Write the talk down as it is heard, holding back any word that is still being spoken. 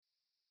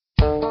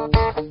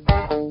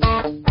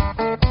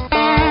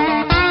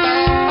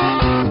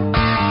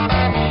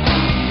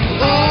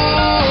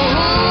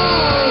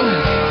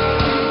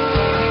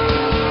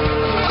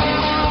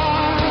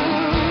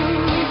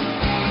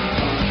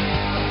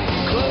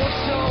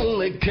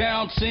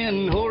counts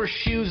in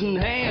horseshoes and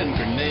hand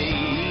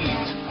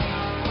grenades.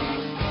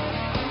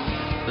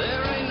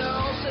 There ain't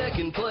no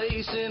second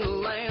place in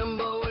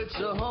Lambeau, it's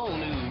a whole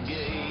new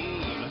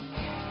game.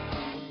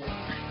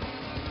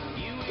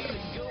 You either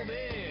go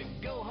big,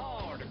 go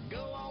hard, or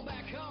go on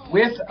back home.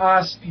 With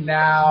us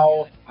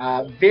now,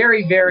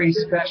 very, very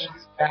special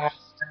guest,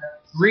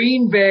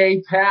 Green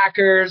Bay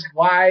Packers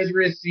wide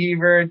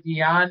receiver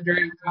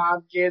DeAndre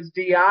Hopkins.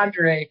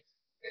 DeAndre,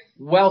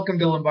 welcome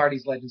to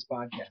Lombardi's Legends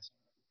Podcast.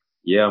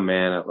 Yeah,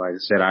 man. Like I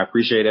said, I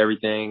appreciate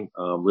everything.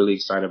 Really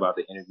excited about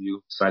the interview.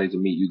 Excited to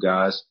meet you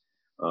guys.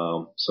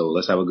 So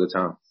let's have a good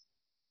time.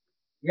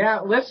 Yeah,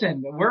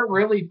 listen, we're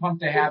really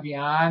pumped to have you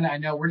on. I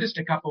know we're just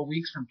a couple of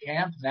weeks from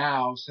camp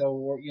now,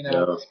 so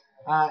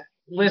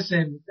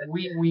listen,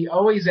 we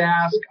always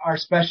ask our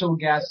special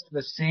guests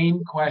the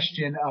same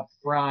question up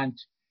front.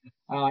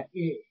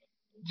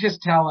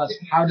 Just tell us,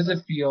 how does it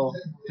feel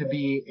to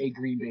be a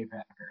Green Bay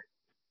Packer?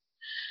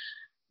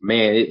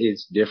 Man,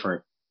 it's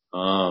different.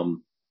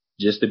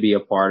 Just to be a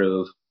part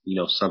of,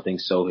 something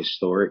so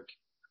historic.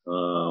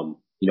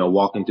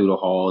 Walking through the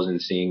halls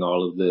and seeing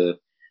all of the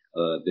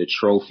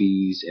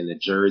trophies and the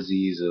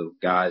jerseys of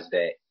guys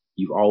that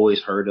you've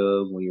always heard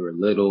of when you were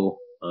little,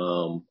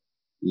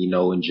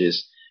 and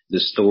just the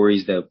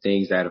stories of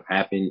things that have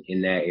happened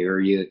in that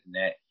area, in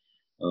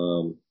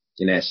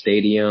that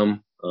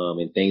stadium,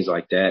 and things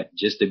like that.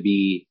 Just to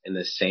be in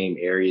the same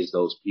area as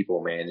those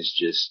people, man,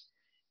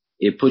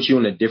 it puts you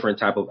in a different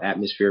type of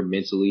atmosphere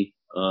mentally,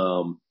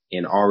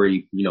 and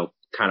already,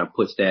 kind of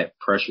puts that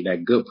pressure,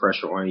 that good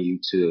pressure on you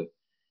to,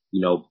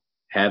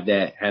 have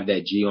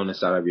that G on the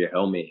side of your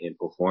helmet and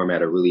perform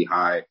at a really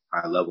high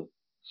level.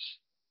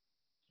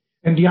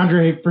 And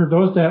DeAndre, for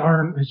those that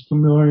aren't as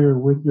familiar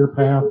with your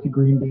path to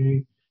Green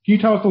Bay, can you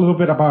tell us a little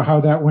bit about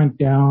how that went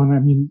down? I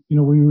mean,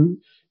 you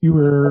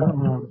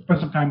were spent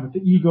some time with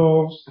the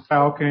Eagles, the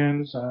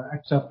Falcons,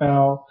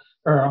 XFL,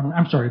 or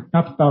I'm sorry,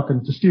 not the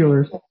Falcons, the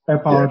Steelers. I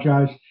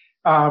apologize.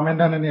 Yeah. And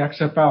then in the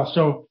XFL.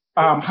 So,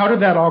 how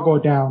did that all go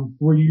down?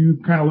 Were you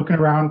kind of looking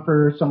around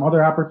for some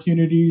other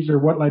opportunities, or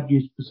what led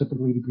you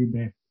specifically to Green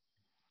Bay?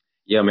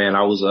 Yeah, man,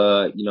 I was,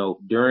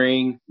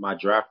 during my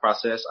draft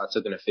process, I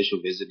took an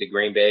official visit to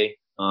Green Bay.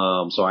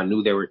 So I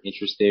knew there were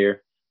interest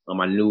there.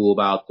 I knew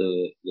about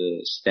the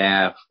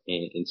staff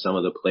and some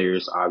of the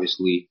players,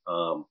 obviously.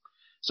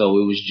 So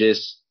it was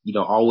just,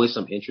 always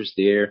some interest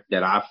there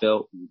that I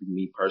felt,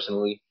 me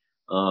personally.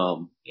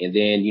 And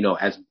then,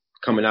 as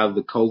coming out of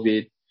the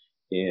COVID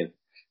and,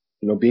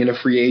 being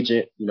a free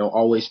agent,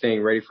 always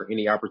staying ready for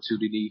any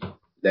opportunity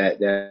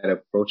that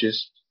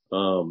approaches.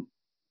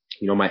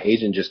 My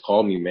agent just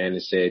called me, man,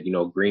 and said,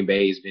 Green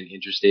Bay has been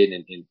interested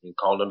in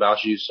calling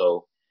about you.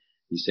 So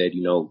he said,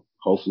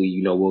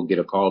 hopefully, we'll get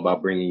a call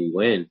about bringing you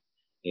in.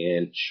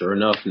 And sure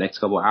enough, next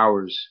couple of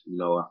hours,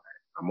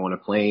 I'm on a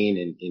plane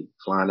and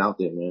flying out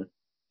there, man.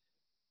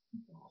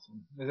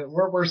 Awesome.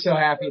 We're so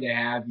happy to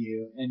have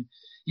you. And,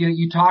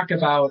 you talk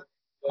about,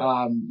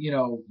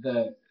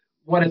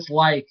 what it's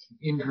like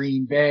in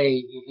Green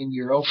Bay in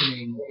your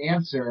opening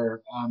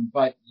answer.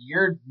 But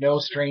you're no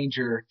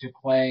stranger to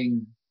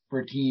playing for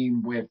a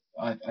team with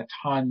a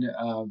ton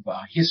of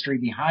history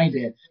behind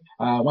it.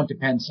 Went to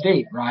Penn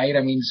State, right?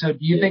 I mean, so do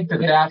you think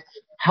that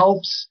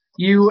helps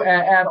you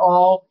at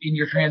all in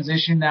your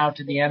transition now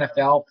to the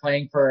NFL,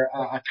 playing for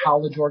a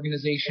college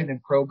organization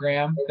and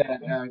program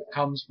that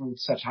comes with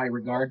such high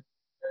regard?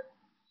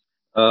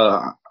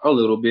 A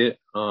little bit.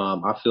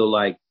 I feel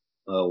like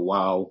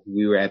while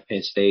we were at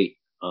Penn State,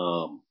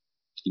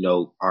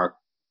 our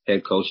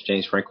head coach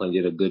James Franklin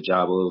did a good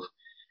job of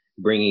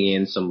bringing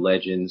in some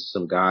legends,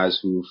 some guys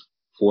who've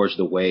forged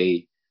the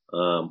way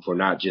for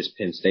not just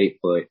Penn State,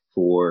 but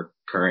for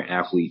current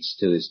athletes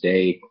to this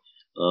day.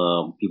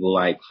 People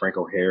like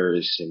Franco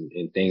Harris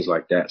and things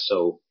like that.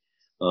 So,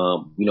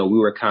 we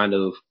were kind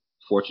of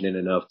fortunate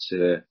enough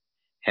to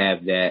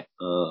have that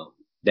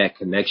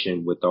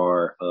connection with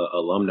our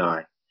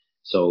alumni.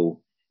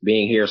 So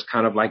being here is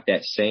kind of like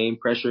that same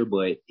pressure,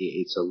 but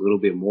it's a little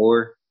bit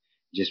more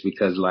just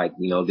because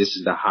this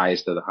is the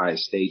highest of the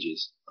highest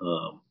stages.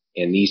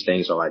 And these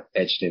things are like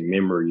etched in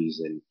memories,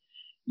 and,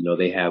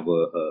 they have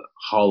a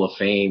hall of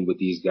fame with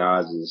these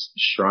guys as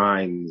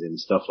shrines and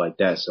stuff like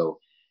that. So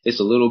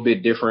it's a little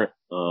bit different.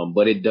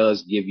 But it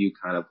does give you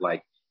kind of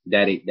like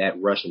that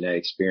rush and that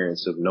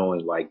experience of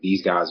knowing like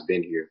these guys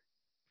been here.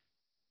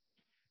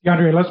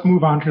 DeAndre, let's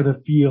move on to the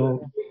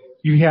field.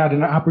 You had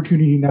an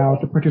opportunity now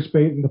to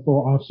participate in the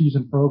full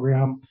off-season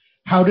program.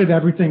 How did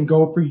everything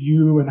go for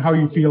you, and how are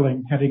you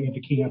feeling heading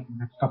into camp in the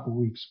next couple of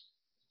weeks?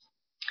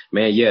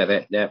 Man, yeah,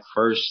 that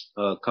first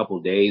couple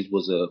of days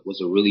was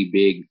a really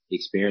big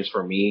experience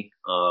for me.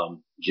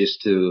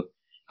 Just to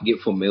get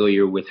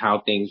familiar with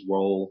how things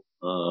roll.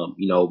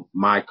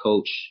 My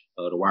coach,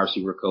 the wide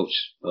receiver coach,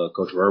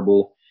 Coach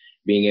Verbal,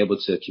 being able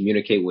to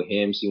communicate with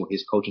him, see what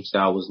his coaching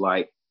style was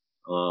like.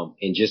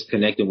 And just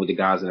connecting with the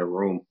guys in the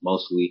room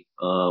mostly.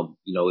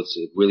 It's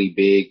a really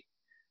big,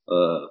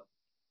 the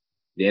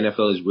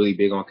NFL is really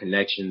big on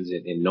connections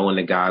and knowing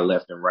the guy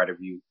left and right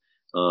of you.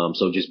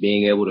 So just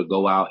being able to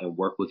go out and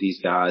work with these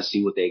guys,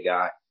 see what they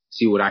got,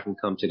 see what I can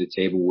come to the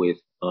table with,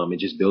 and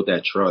just build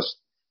that trust,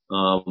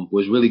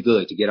 was really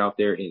good to get out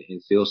there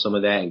and feel some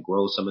of that and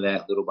grow some of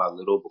that little by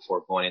little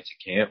before going into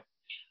camp.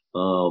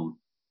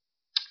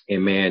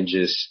 And man,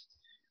 just,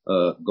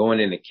 going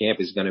into camp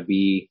is going to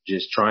be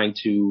just trying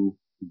to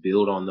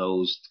build on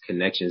those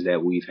connections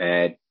that we've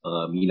had,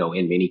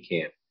 in mini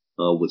camp,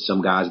 with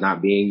some guys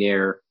not being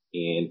there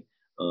and,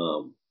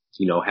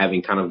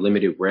 having kind of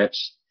limited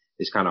reps.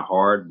 It's kind of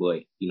hard, but,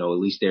 at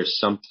least there's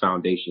some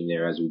foundation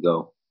there as we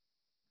go.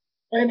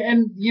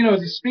 And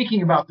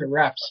speaking about the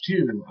reps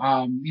too,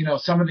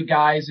 some of the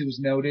guys, it was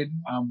noted,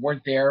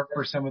 weren't there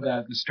for some of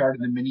the start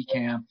of the mini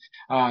camp.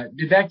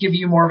 Did that give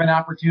you more of an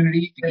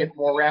opportunity to get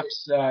more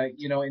reps,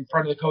 in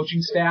front of the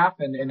coaching staff?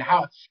 And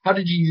how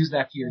did you use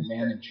that to your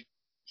advantage?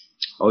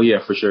 Oh yeah,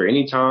 for sure.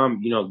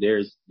 Anytime,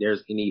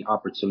 there's any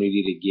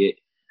opportunity to get,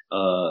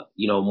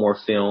 more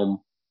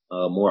film,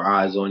 more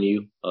eyes on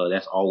you,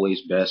 that's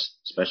always best,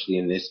 especially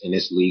in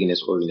this league, in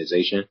this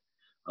organization.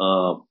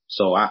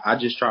 So I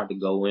just tried to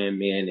go in,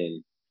 man,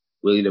 and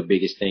really the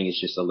biggest thing is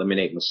just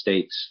eliminate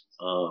mistakes.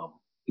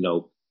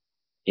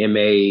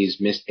 MAs,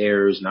 missed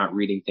errors, not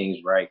reading things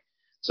right.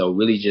 So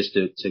really just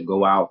to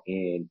go out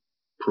and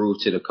prove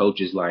to the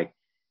coaches like,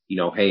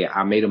 hey,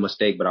 I made a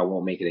mistake, but I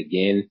won't make it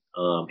again.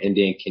 And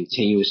then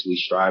continuously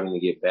striving to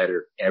get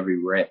better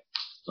every rep.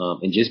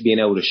 And just being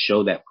able to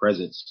show that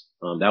presence.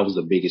 That was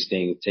the biggest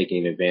thing,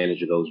 taking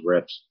advantage of those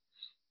reps.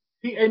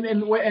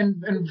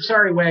 And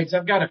sorry, Wags,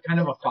 I've got a kind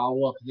of a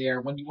follow up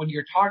there. When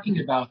you're talking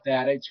about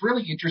that, it's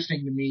really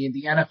interesting to me at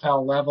the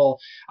NFL level.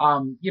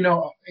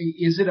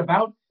 Is it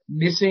about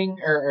missing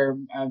or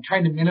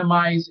trying to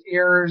minimize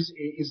errors?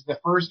 Is the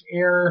first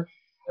error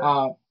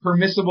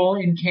permissible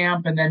in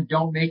camp, and then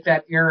don't make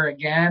that error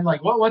again?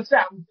 Like what's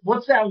that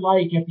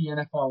like at the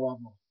NFL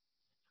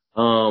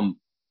level?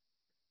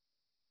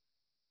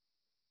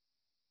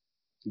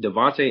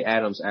 Davante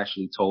Adams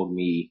actually told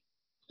me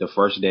the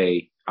first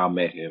day I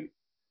met him,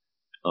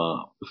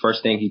 the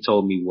first thing he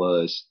told me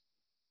was,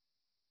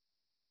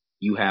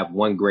 you have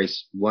one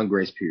grace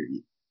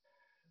period.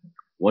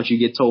 Once you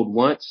get told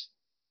once,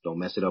 don't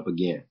mess it up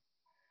again.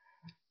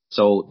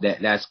 So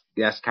that's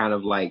kind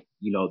of like,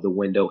 the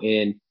window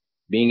in.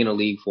 Being in the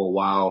league for a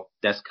while,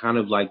 that's kind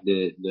of like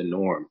the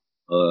norm.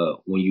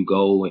 When you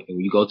go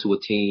to a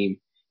team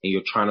and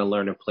you're trying to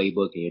learn a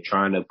playbook and you're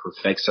trying to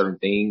perfect certain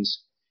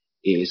things,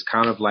 it's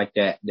kind of like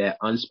that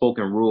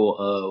unspoken rule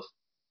of,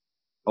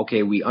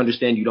 okay, we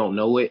understand you don't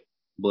know it,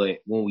 but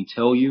when we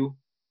tell you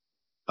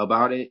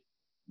about it,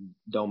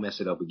 don't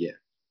mess it up again.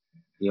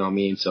 You know what I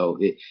mean? So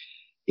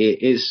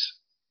it's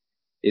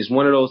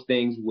one of those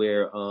things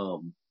where,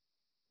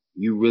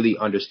 you really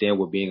understand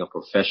what being a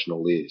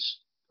professional is.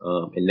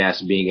 And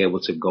that's being able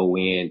to go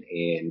in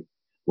and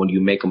when you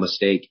make a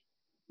mistake,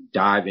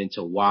 dive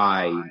into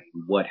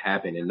what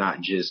happened, and not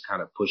just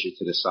kind of push it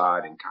to the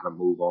side and kind of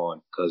move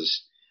on.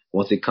 'Cause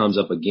once it comes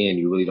up again,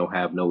 you really don't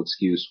have no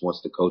excuse once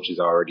the coach has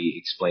already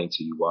explained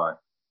to you why.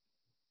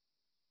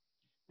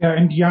 Yeah,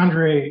 and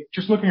DeAndre,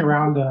 just looking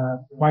around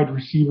the wide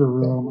receiver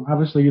room,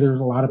 obviously there's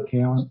a lot of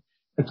talent.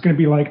 It's going to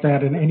be like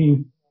that in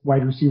any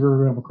wide receiver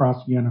room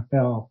across the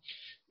NFL.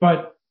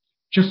 But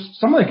just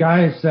some of the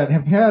guys that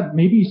have had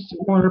maybe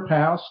similar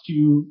paths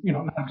to,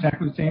 not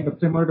exactly the same, but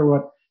similar to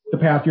what the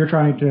path you're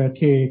trying to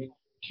take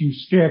to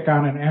stick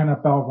on an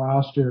NFL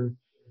roster.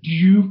 Do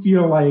you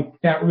feel like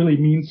that really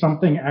means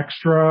something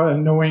extra,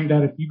 and knowing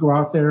that if you go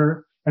out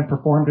there and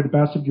perform to the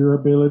best of your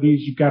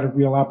abilities, you've got a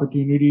real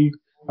opportunity,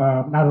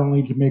 not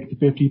only to make the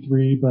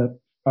 53, but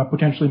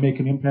potentially make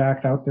an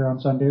impact out there on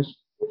Sundays?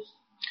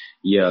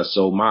 Yeah.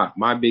 So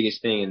my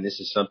biggest thing, and this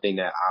is something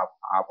that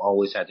I've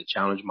always had to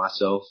challenge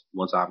myself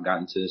once I've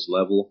gotten to this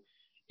level,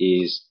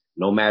 is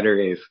no matter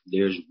if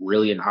there's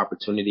really an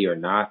opportunity or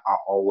not, I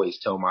always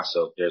tell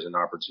myself there's an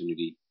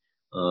opportunity.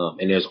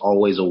 And there's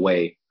always a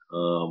way.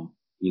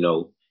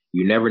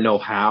 You never know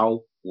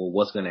how or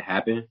what's going to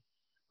happen.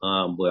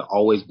 But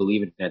always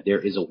believing that there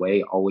is a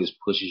way always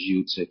pushes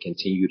you to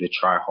continue to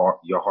try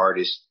your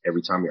hardest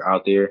every time you're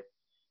out there.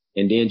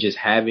 And then just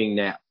having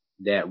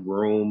that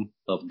room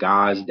of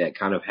guys that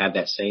kind of have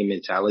that same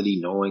mentality,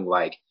 knowing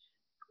like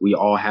we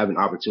all have an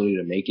opportunity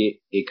to make it.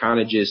 It kind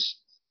of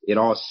it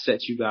all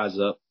sets you guys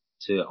up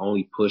to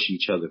only push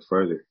each other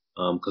further.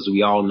 'Cause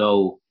we all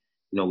know,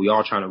 we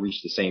all trying to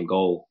reach the same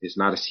goal. It's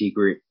not a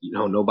secret.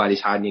 Nobody's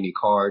hiding any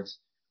cards.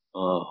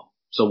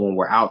 So when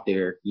we're out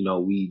there,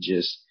 we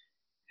just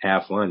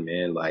have fun,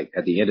 man. Like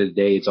at the end of the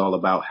day, it's all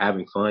about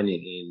having fun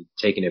and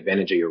taking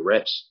advantage of your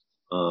reps.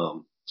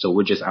 So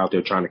we're just out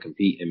there trying to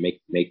compete and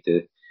make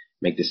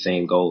the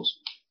same goals.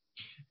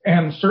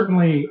 And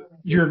certainly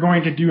you're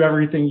going to do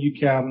everything you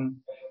can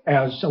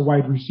as a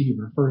wide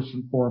receiver, first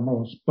and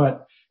foremost,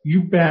 but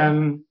you've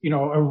been,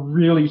 a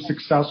really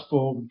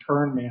successful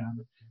return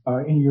man,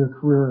 in your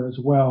career as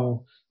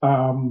well.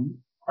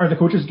 Are the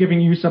coaches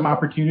giving you some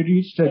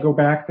opportunities to go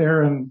back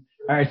there? And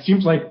it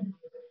seems like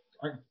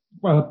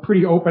a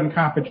pretty open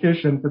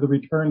competition for the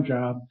return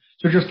job.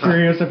 So just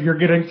curious if you're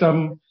getting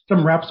some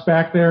reps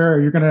back there,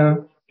 or you're going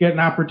to get an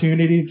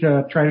opportunity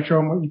to try to show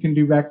them what you can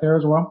do back there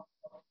as well?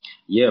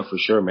 Yeah, for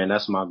sure, man.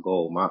 That's my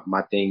goal.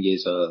 My thing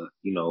is, I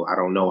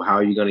don't know how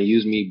you're gonna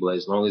use me, but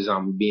as long as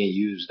I'm being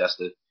used, that's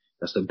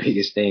the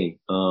biggest thing.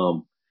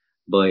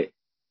 But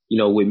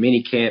with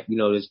mini camp,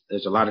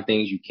 there's a lot of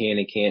things you can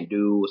and can't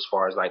do as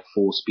far as like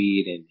full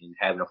speed and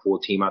having a full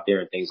team out there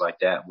and things like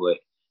that. But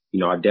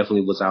I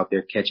definitely was out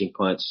there catching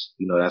punts.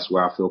 That's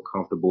where I feel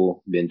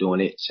comfortable. Been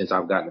doing it since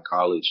I've gotten to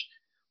college.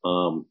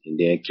 And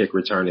then kick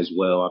return as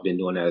well. I've been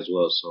doing that as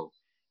well. So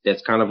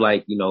that's kind of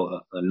like,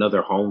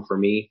 another home for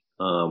me.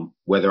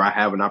 Whether I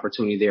have an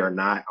opportunity there or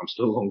not, I'm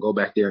still going to go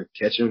back there and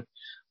catch them.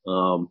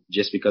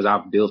 Just because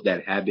I've built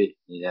that habit,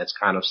 and that's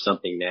kind of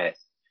something that,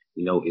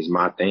 is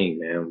my thing,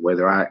 man.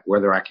 Whether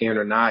I can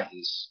or not,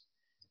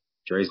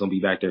 Dre's going to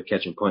be back there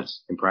catching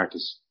punts in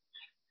practice.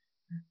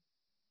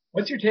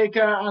 What's your take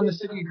on the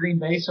city of Green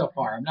Bay so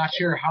far? I'm not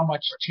sure how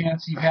much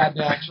chance you've had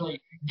to actually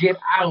get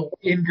out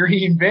in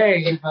Green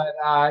Bay, but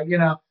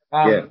get out.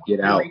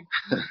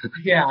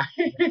 Yeah.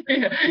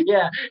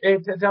 Yeah.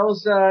 Tell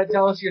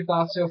us your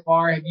thoughts so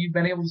far. Have you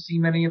been able to see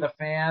many of the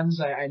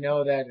fans? I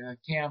know that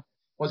camp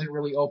wasn't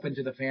really open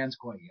to the fans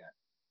quite yet.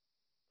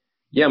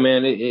 Yeah,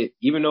 man. It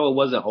even though it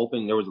wasn't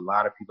open, there was a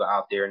lot of people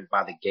out there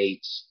by the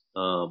gates,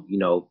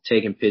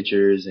 taking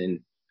pictures.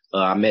 And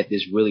I met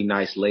this really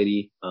nice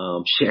lady.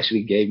 She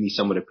actually gave me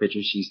some of the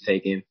pictures she's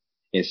taken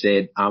and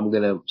said, I'm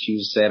gonna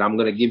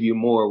give you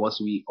more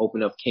once we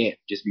open up camp.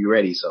 Just be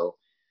ready. So,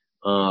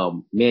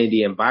 man,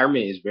 the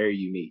environment is very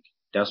unique.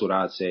 That's what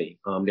I'd say.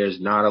 There's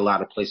not a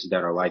lot of places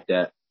that are like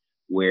that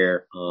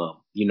where,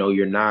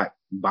 you're not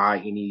by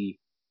any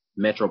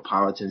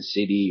metropolitan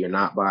city. You're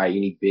not by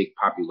any big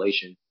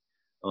population.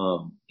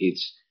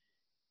 It's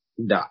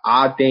the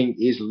odd thing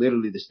is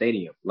literally the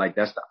stadium. Like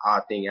that's the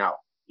odd thing out.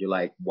 You're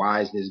like,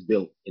 why is this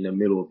built in the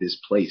middle of this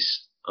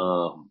place?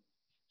 And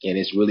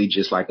it's really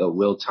just like a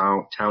real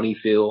towny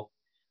feel.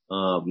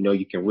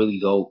 You can really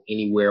go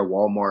anywhere,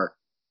 Walmart,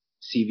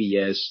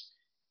 CVS,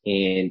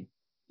 and,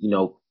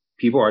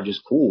 people are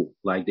just cool.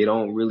 Like they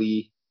don't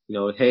really,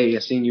 hey,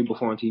 I've seen you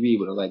before on TV,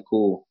 but they're like,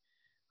 cool.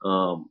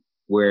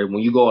 Where when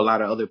you go a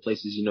lot of other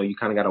places, you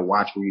kind of got to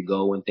watch where you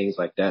go and things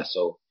like that.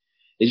 So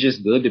it's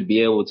just good to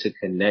be able to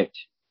connect,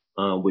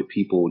 with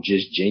people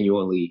just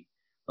genuinely,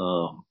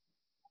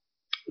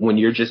 when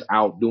you're just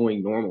out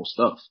doing normal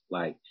stuff.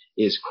 Like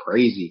it's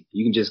crazy.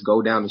 You can just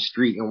go down the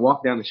street and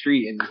walk down the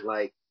street and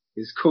like,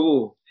 it's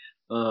cool.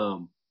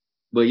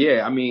 But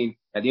yeah, I mean,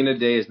 at the end of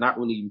the day, it's not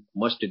really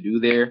much to do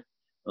there,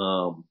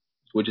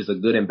 which is a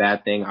good and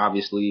bad thing.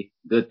 Obviously,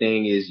 good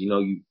thing is,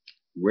 you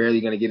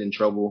rarely going to get in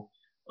trouble.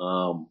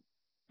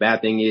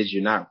 Bad thing is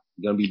you're not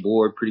going to be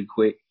bored pretty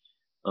quick.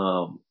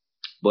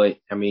 But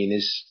I mean,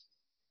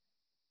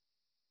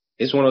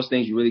 it's one of those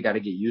things you really got to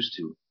get used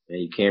to,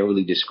 and you can't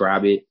really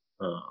describe it.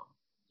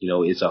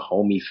 It's a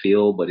homey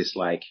feel, but it's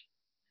like,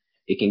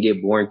 it can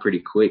get boring pretty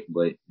quick,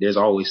 but there's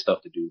always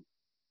stuff to do.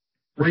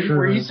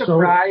 Were you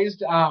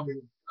surprised,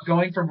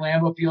 going from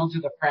Lambeau Field to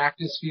the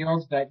practice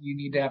fields that you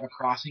need to have a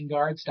crossing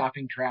guard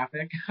stopping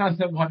traffic on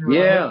the one road?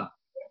 Yeah.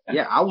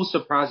 Yeah. I was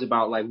surprised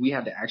about like, we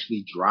had to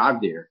actually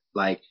drive there.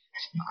 Like,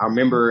 I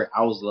remember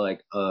I was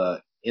like,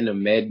 in the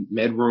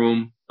med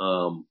room,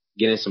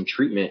 getting some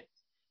treatment.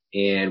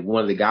 And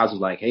one of the guys was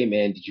like, hey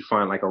man, did you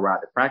find like a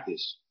ride to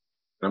practice?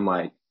 And I'm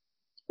like,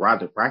 ride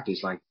to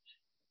practice? Like,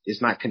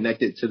 it's not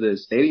connected to the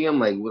stadium?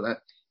 Like,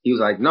 he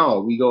was like,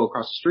 no, we go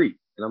across the street.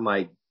 And I'm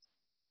like,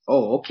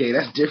 oh, okay,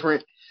 that's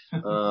different.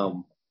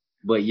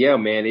 But yeah,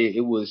 man,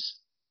 it was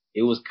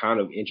kind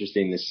of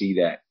interesting to see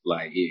that.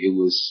 Like,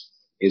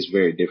 it's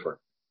very different.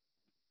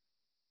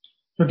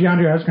 So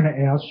DeAndre, I was going to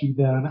ask you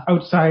then,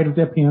 outside of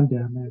the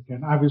pandemic,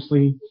 and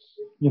obviously,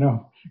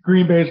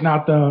 Green Bay is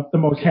not the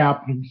most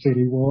happening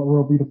city.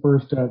 We'll be the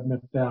first to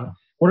admit that.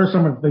 What are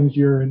some of the things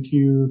you're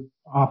into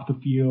off the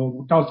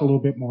field? Tell us a little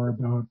bit more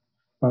about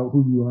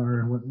who you are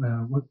and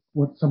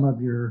what some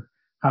of your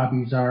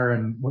hobbies are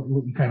and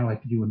what you kind of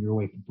like to do when you're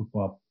away from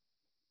football.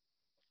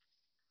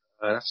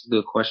 That's a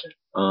good question.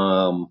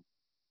 Man,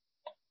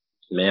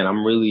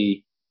 I'm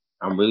really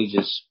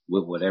just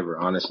with whatever,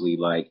 honestly,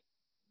 like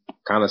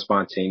kind of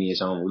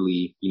spontaneous. I don't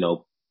really,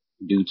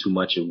 do too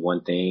much of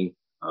one thing.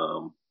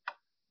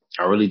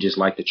 I really just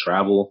like to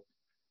travel.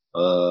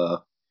 I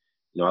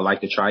like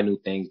to try new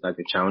things, like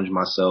to challenge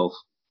myself.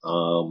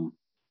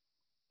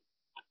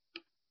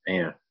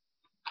 Did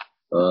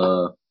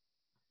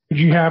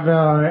you have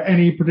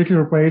any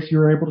particular place you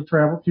were able to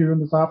travel to in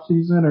this off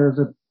season, or has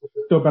it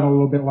still been a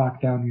little bit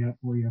locked down yet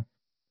for you?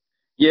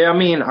 Yeah, I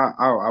mean,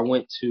 I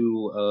went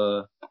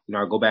to,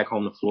 I go back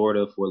home to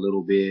Florida for a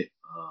little bit.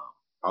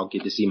 I'll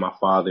get to see my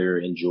father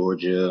in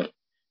Georgia.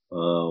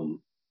 And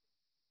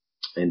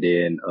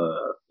then,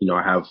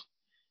 I have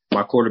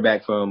my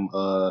quarterback from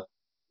the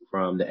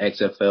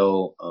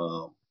XFL,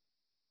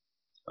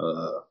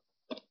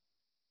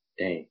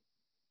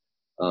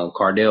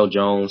 Cardale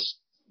Jones.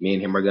 Me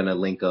and him are going to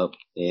link up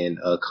in,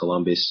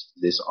 Columbus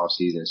this off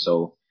season.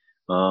 So,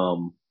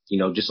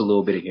 just a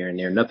little bit of here and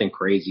there, nothing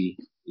crazy,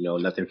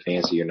 nothing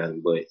fancy or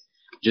nothing, but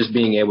just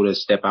being able to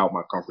step out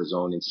my comfort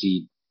zone and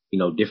see,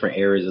 different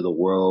areas of the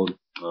world,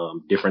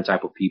 different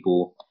type of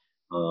people,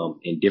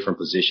 in different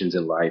positions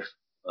in life.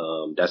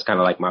 That's kind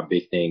of like my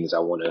big thing is I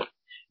want to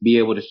be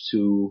able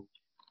to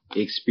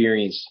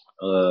experience,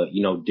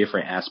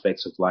 different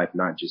aspects of life,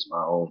 not just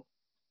my own.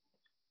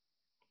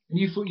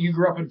 You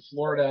grew up in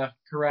Florida,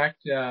 correct?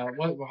 How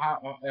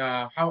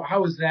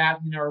was that?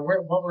 Or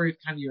what were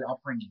kind of your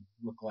upbringing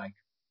look like?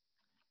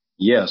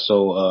 Yeah,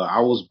 so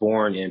I was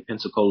born in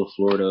Pensacola,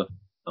 Florida.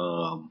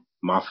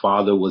 My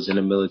father was in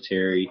the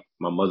military.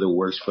 My mother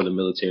works for the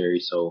military.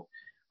 So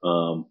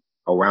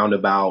around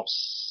about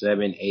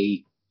 7,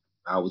 8,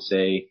 I would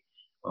say,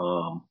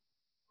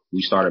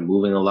 we started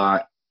moving a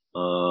lot.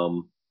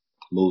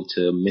 Moved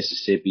to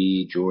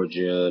Mississippi,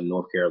 Georgia,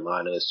 North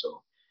Carolina.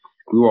 So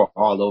we were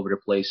all over the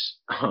place.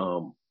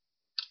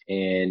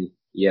 And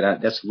yeah,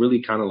 that's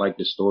really kind of like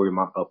the story of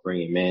my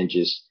upbringing, man.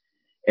 Just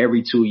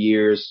every 2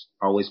 years,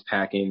 always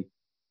packing,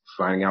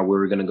 finding out where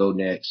we're going to go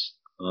next.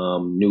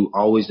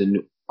 Always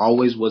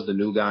was the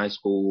new guy in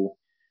school.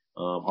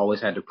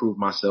 Always had to prove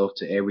myself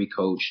to every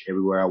coach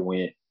everywhere I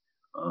went.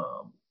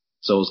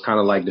 So it's kind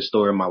of like the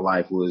story of my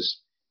life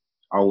was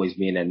always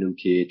being that new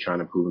kid trying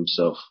to prove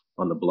himself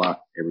on the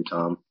block every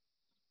time.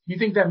 Do you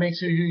think that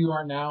makes you who you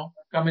are now?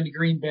 Coming to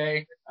Green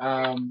Bay,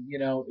 now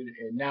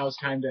it's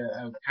time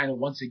to kind of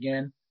once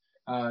again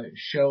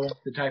show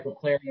the type of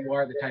player you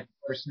are, the type of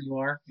person you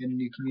are in a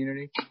new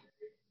community.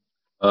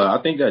 I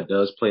think that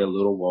does play a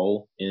little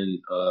role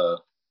in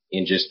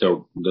just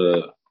the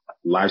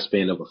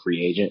lifespan of a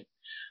free agent.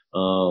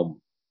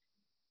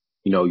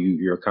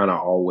 You're kind of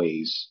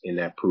always in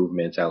that prove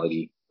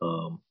mentality.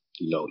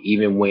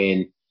 Even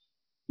when,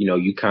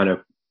 you kind of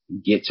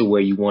get to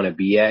where you want to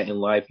be at in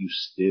life, you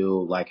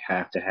still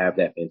have to have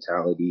that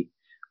mentality.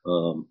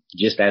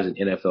 Just as an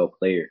NFL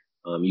player,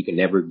 you can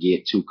never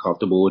get too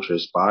comfortable with your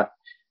spot.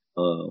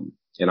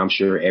 And I'm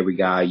sure every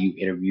guy you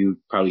interviewed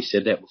probably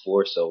said that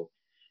before. So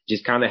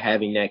just kind of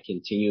having that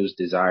continuous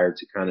desire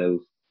to kind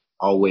of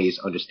always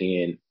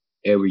understand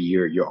every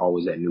year you're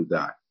always that new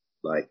guy.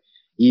 Like,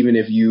 even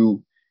if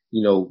you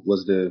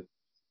was the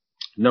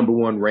number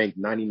 1 ranked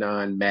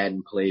 99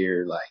 Madden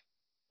player,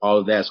 all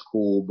of that's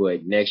cool.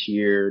 But next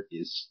year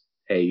is,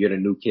 hey, you're the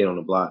new kid on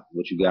the block.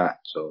 What you got?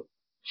 So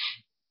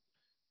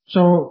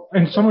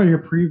in some of your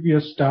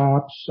previous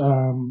stops,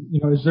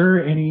 is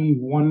there any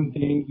one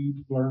thing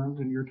you've learned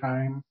in your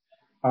time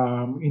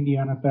in the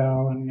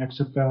NFL and the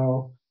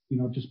XFL,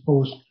 just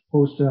post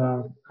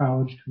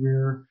college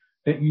career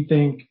that you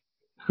think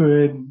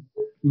could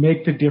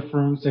make the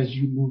difference as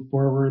you move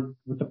forward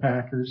with the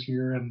Packers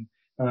here, and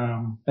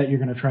that you're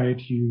going to try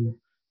to,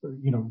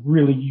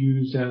 really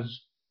use to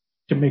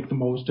make the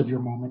most of your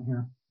moment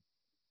here?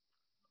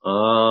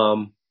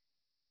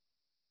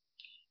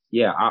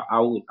 Yeah,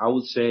 I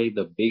would say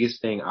the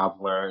biggest thing I've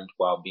learned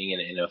while being in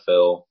the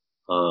NFL,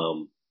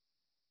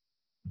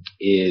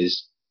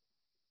 is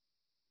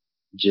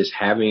just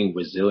having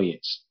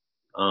resilience,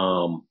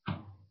 and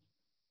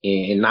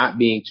not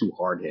being too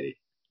hard headed.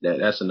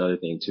 That's another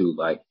thing too.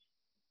 Like,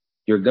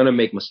 you're going to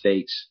make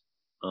mistakes.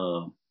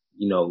 You're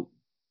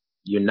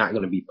not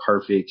going to be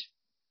perfect.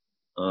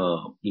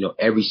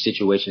 Every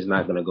situation is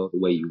not going to go the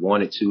way you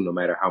want it to, no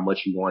matter how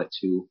much you want it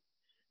to.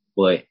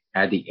 But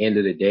at the end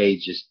of the day,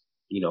 just,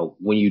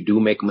 when you do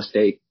make a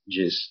mistake,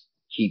 just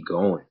keep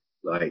going.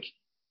 Like,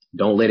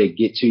 don't let it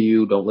get to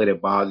you. Don't let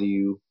it bother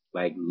you.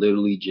 Like,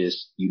 literally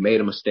just, you made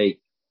a mistake.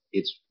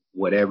 It's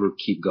whatever.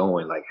 Keep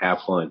going. Like, have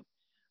fun.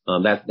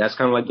 That's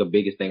kind of like the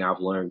biggest thing I've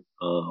learned.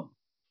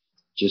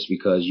 Just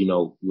because,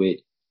 with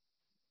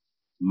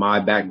my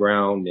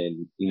background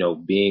and,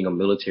 being a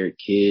military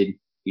kid,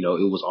 it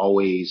was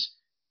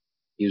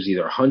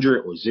either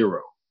 100 or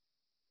 0.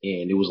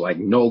 And it was like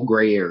no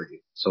gray area.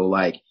 So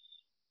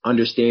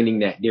understanding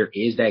that there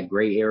is that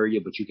gray area,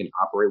 but you can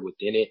operate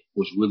within it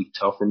was really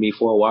tough for me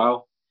for a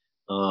while.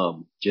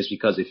 Just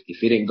because if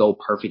it didn't go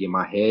perfect in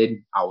my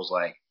head, I was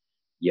like,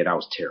 yeah, that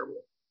was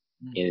terrible.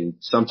 Mm-hmm. And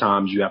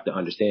sometimes you have to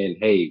understand,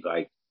 hey,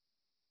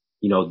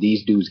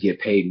 these dudes get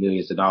paid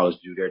millions of dollars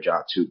to do their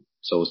job too.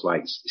 So it's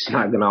it's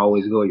not going to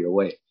always go your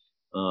way.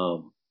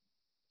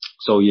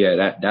 So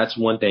yeah, that's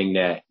one thing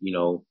that,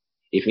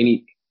 if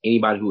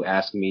anybody who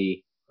asks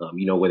me,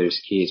 whether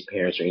it's kids,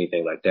 parents, or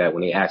anything like that,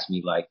 when they ask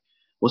me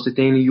what's the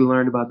thing that you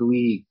learned about the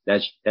league?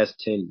 That's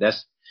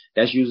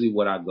usually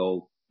what I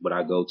go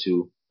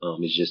to,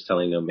 is just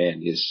telling them,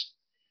 man,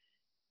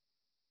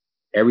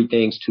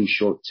 everything's too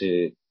short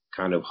to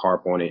kind of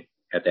harp on it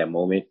at that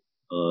moment.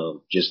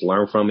 Just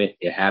learn from it.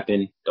 It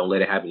happened. Don't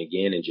let it happen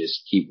again, and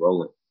just keep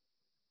rolling.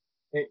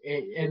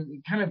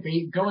 And kind of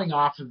going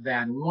off of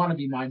that, we want to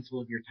be mindful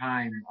of your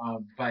time,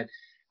 but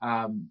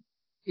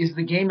is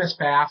the game as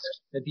fast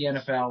at the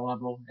NFL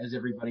level as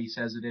everybody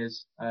says it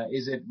is?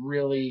 Is it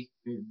really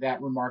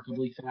that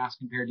remarkably fast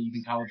compared to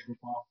even college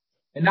football?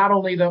 And not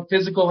only the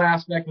physical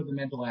aspect, but the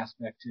mental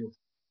aspect too.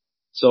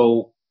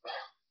 So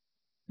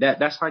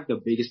that's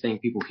the biggest thing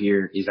people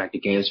hear is the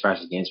game's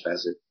faster.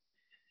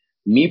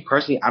 Me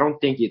personally, I don't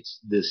think it's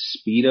the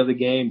speed of the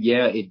game.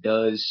 Yeah, it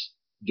does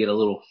get a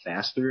little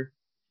faster.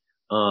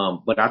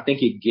 But I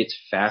think it gets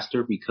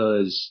faster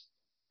because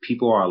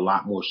people are a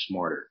lot more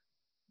smarter.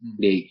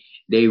 They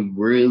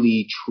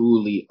really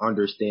truly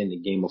understand the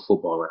game of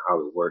football and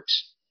how it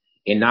works.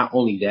 And not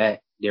only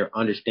that, they're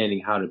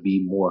understanding how to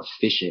be more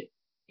efficient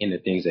in the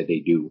things that they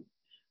do.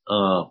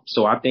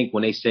 So I think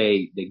when they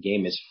say the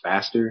game is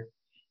faster,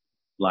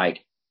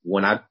 like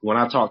when I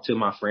talk to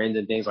my friends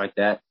and things like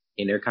that,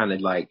 and they're kind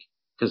of like,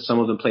 cause some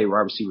of them play wide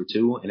receiver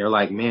too, and they're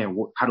like, man,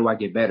 how do I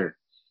get better?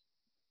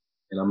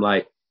 And I'm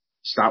like,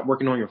 stop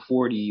working on your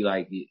 40.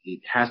 Like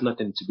it has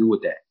nothing to do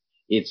with that.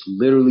 It's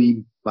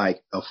literally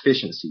like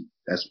efficiency.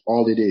 That's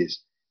all it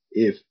is.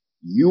 If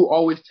you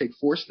always take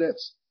 4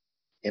 steps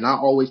and I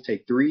always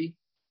take 3,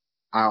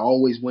 I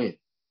always win.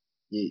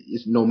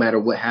 It's no matter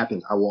what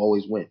happens, I will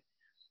always win.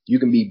 You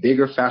can be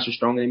bigger, faster,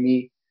 stronger than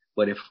me,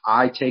 but if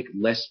I take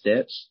less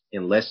steps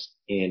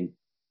and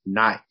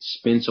not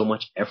spend so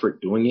much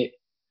effort doing it,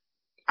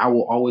 I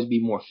will always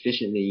be more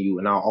efficient than you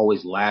and I'll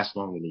always last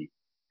longer than you.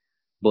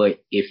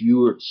 But if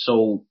you're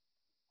so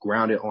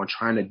grounded on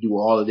trying to do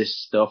all of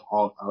this stuff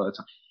all the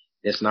time,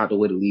 that's not the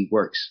way the league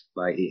works.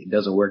 Like it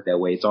doesn't work that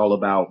way. It's all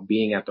about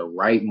being at the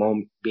right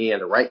moment, being at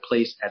the right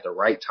place at the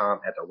right time,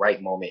 at the right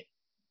moment,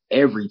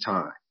 every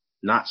time,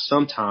 not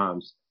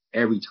sometimes,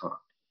 every time.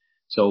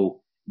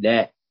 So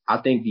that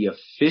I think the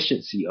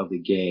efficiency of the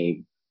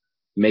game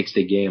makes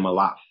the game a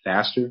lot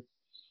faster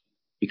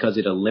because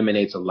it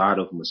eliminates a lot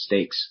of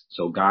mistakes.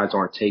 So guys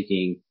aren't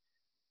taking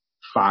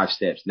 5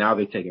 steps. Now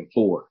they're taking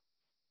 4.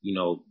 You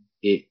know,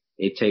 it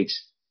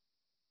takes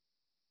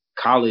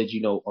college,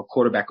 you know, a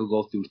quarterback will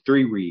go through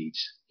 3 reads.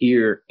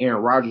 Here,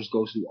 Aaron Rodgers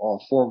goes through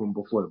all 4 of them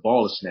before the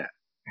ball is snapped.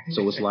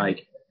 So it's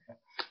like,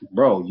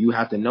 bro, you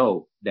have to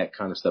know that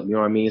kind of stuff. You know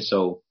what I mean?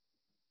 So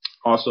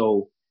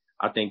also,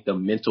 I think the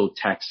mental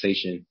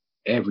taxation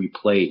every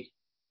play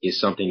is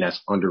something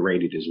that's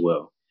underrated as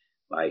well.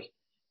 Like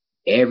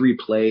every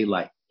play,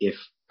 like if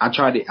I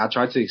tried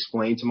to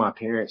explain to my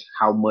parents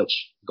how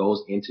much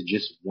goes into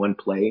just one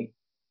play,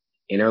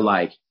 and they're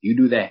like, you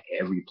do that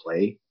every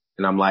play?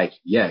 And I'm like,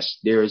 yes,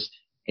 there's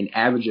an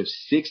average of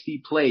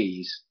 60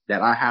 plays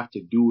that I have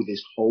to do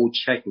this whole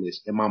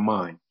checklist in my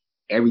mind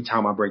every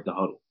time I break the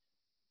huddle.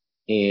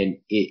 And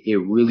it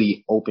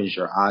really opens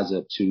your eyes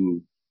up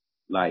to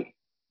like,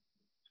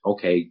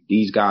 okay,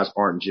 these guys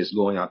aren't just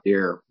going out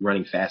there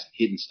running fast and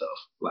hitting stuff.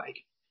 Like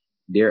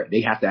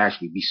they have to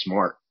actually be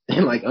smart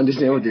and like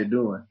understand what they're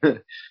doing.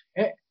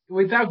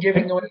 Without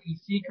giving away any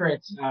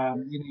secrets, you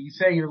know, you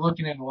say you're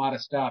looking at a lot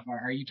of stuff.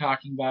 Are you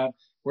talking about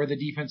where the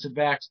defensive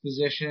back's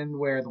position,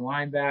 where the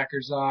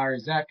linebackers are?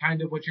 Is that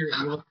kind of what you're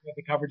looking at,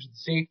 the coverage of the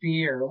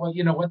safety, or what?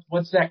 You know,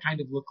 what's that kind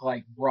of look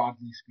like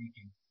broadly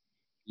speaking?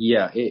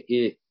 Yeah,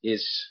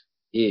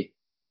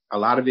 a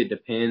lot of it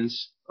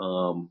depends.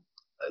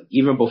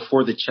 Even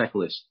before the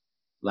checklist,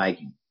 like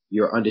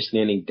you're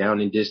understanding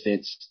down and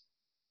distance,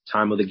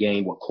 time of the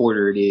game, what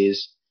quarter it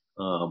is,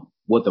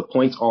 what the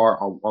points are.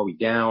 Are we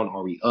down?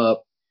 Are we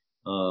up?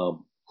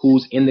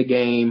 Who's in the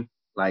game?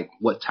 Like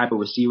what type of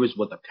receivers,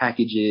 what the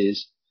package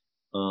is.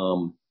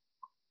 And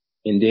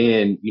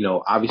then, you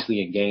know,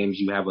 obviously in games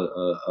you have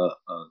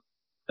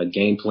a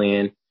game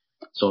plan.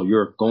 So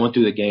you're going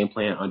through the game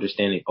plan,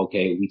 understanding,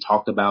 okay, we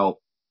talked about,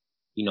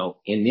 you know,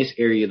 in this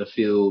area of the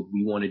field,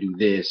 we want to do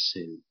this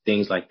and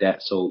things like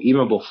that. So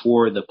even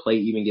before the play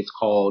even gets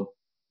called,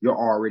 you're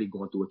already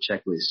going through a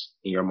checklist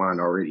in your mind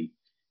already.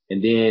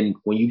 And then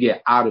when you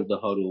get out of the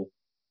huddle,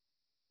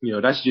 you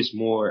know, that's just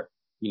more,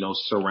 you know,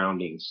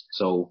 surroundings.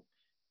 So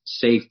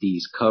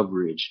safeties,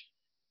 coverage,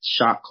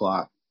 shot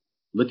clock,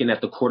 looking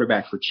at the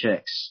quarterback for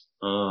checks,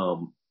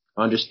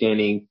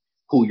 understanding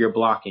who you're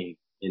blocking,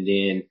 and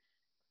then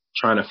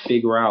trying to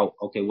figure out,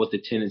 okay, what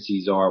the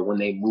tendencies are when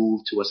they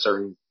move to a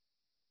certain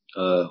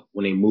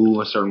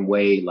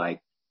way, like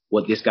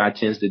what this guy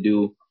tends to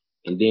do.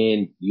 And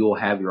then you'll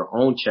have your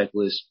own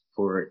checklist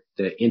for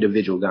the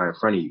individual guy in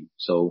front of you.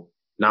 So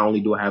not only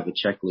do I have a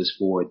checklist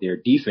for their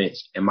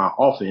defense and my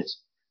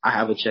offense, I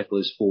have a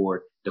checklist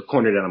for the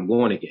corner that I'm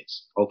going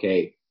against.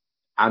 Okay,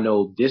 I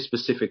know this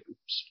specific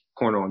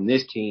corner on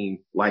this team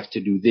likes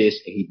to do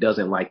this and he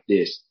doesn't like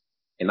this.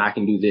 And I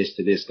can do this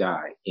to this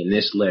guy in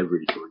this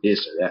leverage or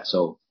this or that.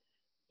 So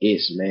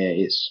it's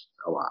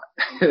a lot.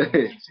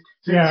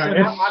 Yeah,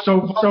 it's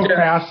so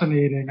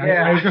fascinating.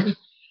 Yeah.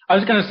 I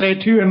was going to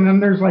say too, and then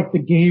there's like the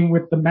game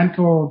with the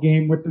mental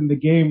game within the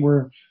game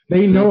where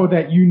they know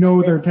that you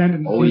know their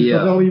tendencies, Oh, yeah.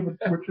 so they'll even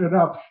switch it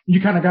up.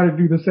 You kind of got to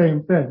do the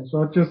same thing.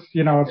 So it just,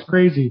 you know, it's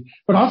crazy.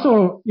 But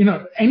also, you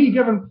know, any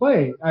given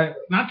play,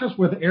 not just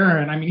with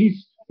Aaron. I mean,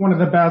 he's one of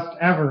the best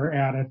ever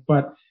at it,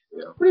 but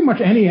pretty much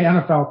any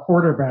NFL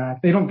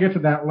quarterback, they don't get to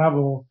that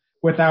level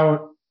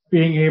without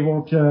being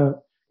able to,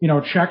 you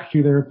know, check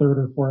to their third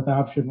or fourth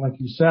option, like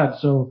you said.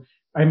 So,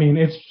 I mean,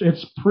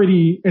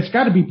 it's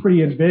got to be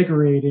pretty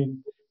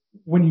invigorating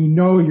when you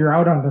know you're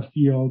out on the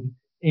field,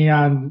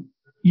 and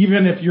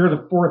even if you're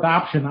the fourth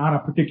option on a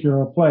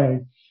particular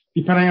play,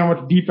 depending on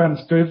what the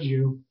defense gives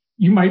you,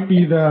 you might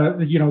be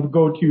the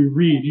go-to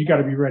read. You got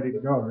to be ready to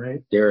go,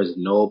 right? There is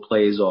no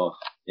plays off.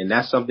 And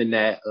that's something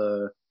that,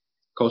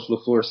 Coach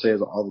LaFleur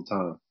says all the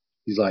time.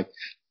 He's like,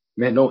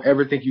 man, don't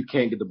ever think you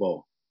can't get the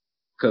ball.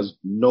 because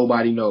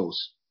nobody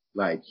knows.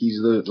 Like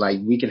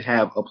we can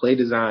have a play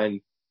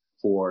design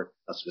for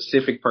a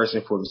specific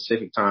person for a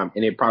specific time,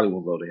 and it probably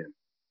will go to him.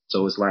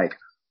 So it's like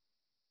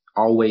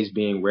always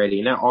being ready,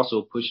 and that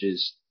also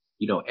pushes,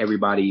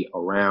 everybody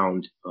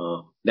around.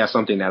 That's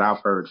something that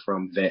I've heard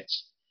from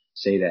vets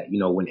say that,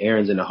 when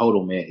Aaron's in the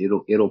huddle, man,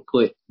 it'll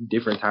put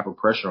different type of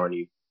pressure on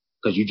you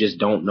because you just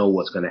don't know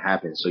what's going to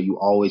happen. So you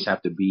always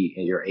have to be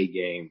in your A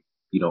game,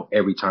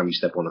 every time you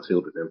step on the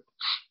field with him.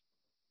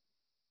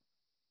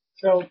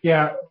 So,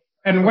 yeah.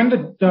 And when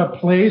the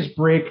plays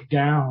break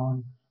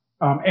down,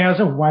 as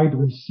a wide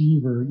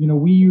receiver,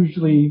 we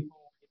usually,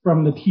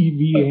 from the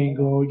TV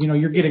angle,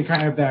 you're getting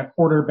kind of that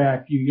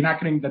quarterback view. You're not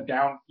getting the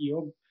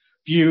downfield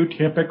view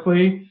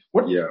typically.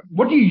 What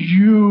do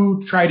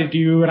you try to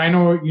do? And I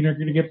know, you're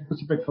going to get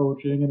specific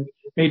coaching and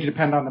it may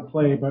depend on the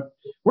play, but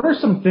what are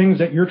some things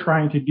that you're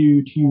trying to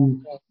do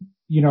to,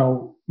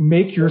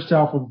 make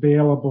yourself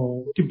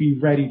available to be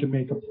ready to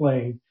make a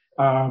play,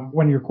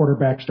 when your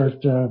quarterback starts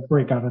to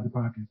break out of the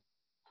pocket?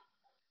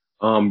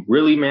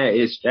 Really, man,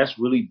 that's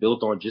really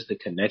built on just the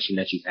connection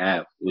that you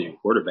have with your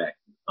quarterback.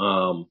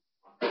 And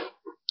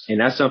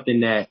that's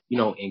something that,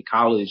 in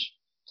college,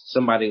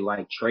 somebody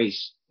like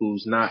Trace,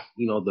 who's not,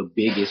 the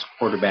biggest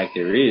quarterback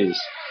there is,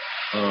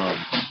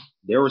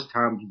 there was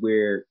times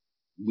where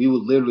we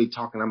would literally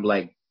talk and I'm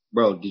like,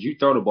 bro, did you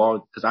throw the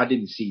ball? Cause I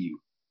didn't see you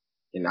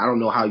and I don't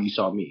know how you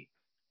saw me.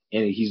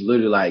 And he's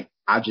literally like,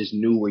 I just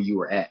knew where you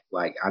were at.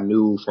 Like I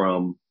knew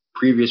from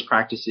previous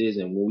practices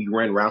and when we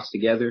ran routes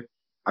together,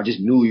 I just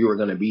knew you were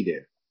going to be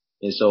there.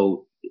 And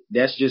so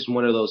that's just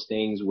one of those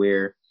things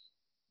where,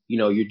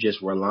 you're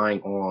just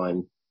relying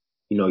on,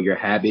 your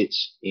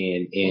habits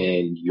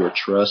and your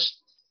trust,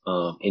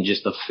 and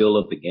just the feel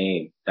of the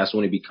game. That's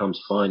when it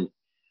becomes fun,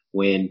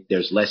 when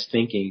there's less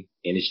thinking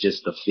and it's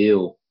just the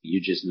feel.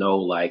 You just know,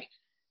 like,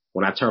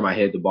 when I turn my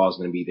head, the ball's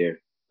going to be there.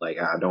 Like,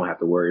 I don't have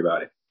to worry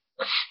about it.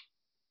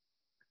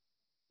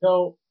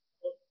 So,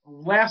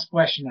 last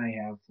question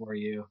I have for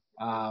you,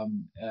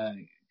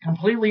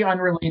 completely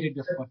unrelated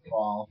to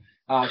football,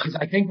 because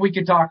I think we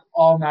could talk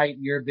all night.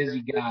 You're a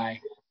busy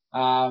guy.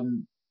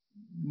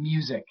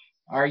 Music.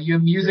 Are you a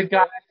music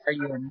guy? Are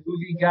you a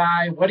movie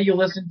guy? What do you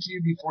listen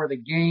to before the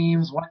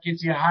games? What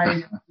gets you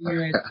hyped?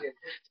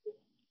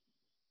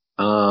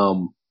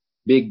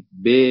 Big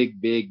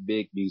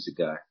music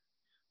guy.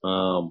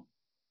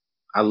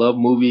 I love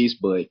movies,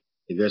 but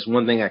if there's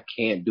one thing I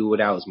can't do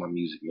without, is my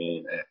music,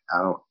 man.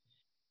 I don't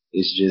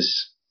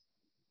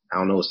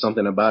know,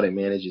 something about it,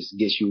 man. It just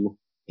gets you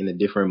in a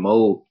different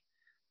mode.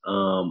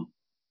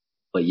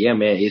 But yeah,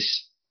 man,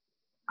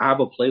 I have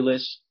a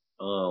playlist.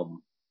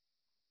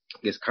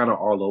 It's kind of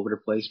all over the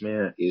place,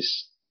 man.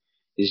 It's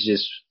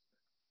just,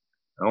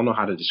 I don't know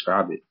how to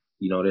describe it.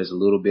 There's a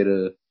little bit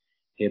of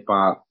hip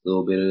hop, a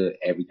little bit of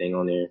everything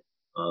on there.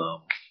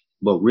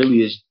 But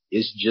really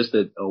it's just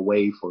a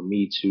way for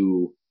me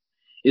to,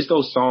 it's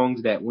those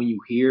songs that when you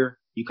hear,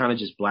 you kind of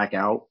just black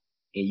out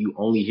and you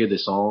only hear the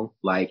song.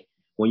 Like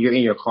when you're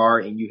in your car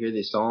and you hear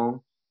this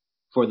song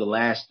for the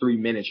last 3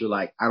 minutes, you're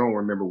like, I don't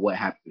remember what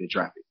happened in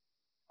traffic.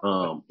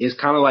 It's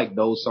kind of like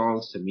those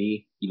songs to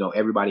me.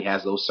 Everybody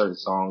has those certain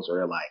songs where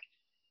they're like,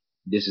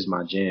 this is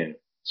my jam.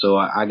 So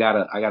I got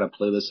a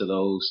playlist of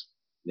those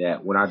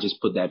that when I just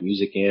put that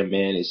music in,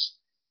 man, it's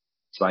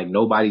like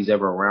nobody's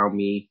ever around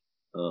me.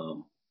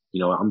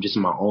 I'm just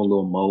in my own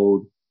little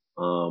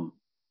mode.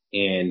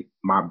 And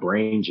my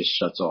brain just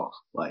shuts off.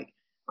 Like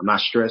I'm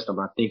not stressed. I'm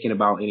not thinking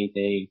about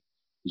anything.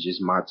 It's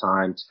just my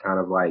time to kind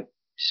of like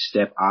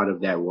step out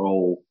of that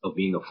role of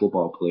being a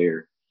football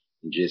player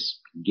and just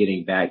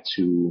getting back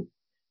to,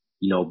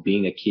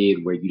 being a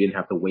kid where you didn't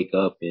have to wake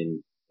up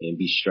and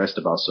be stressed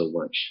about so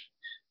much.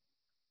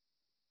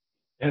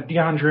 Yeah,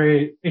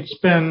 DeAndre, it's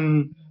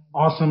been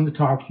awesome to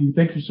talk to you.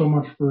 Thank you so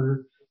much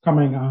for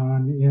coming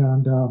on.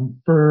 And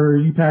for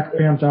you Pack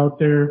fans out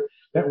there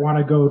that want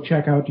to go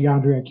check out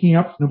DeAndre at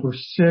camp, number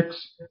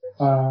 6,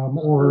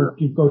 or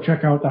you go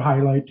check out the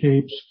highlight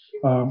tapes.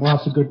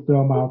 Lots of good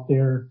film out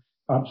there.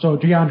 So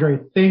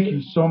DeAndre, thank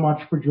you so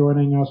much for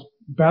joining us.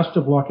 Best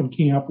of luck in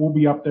camp. We'll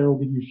be up there.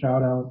 We'll give you a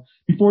shout out.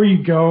 Before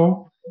you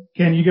go,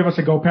 can you give us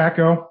a Go Pack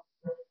Go?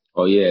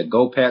 Oh yeah.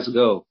 Go Pats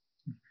Go.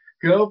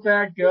 Go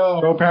Pack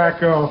Go. Go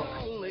Pack Go.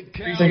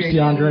 Thanks,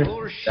 DeAndre.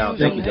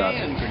 Thank you, Doc.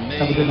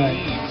 Have a good night.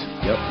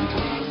 Yep. You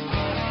too.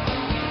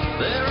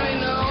 There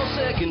ain't no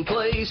second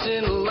place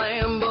in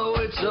Lambeau.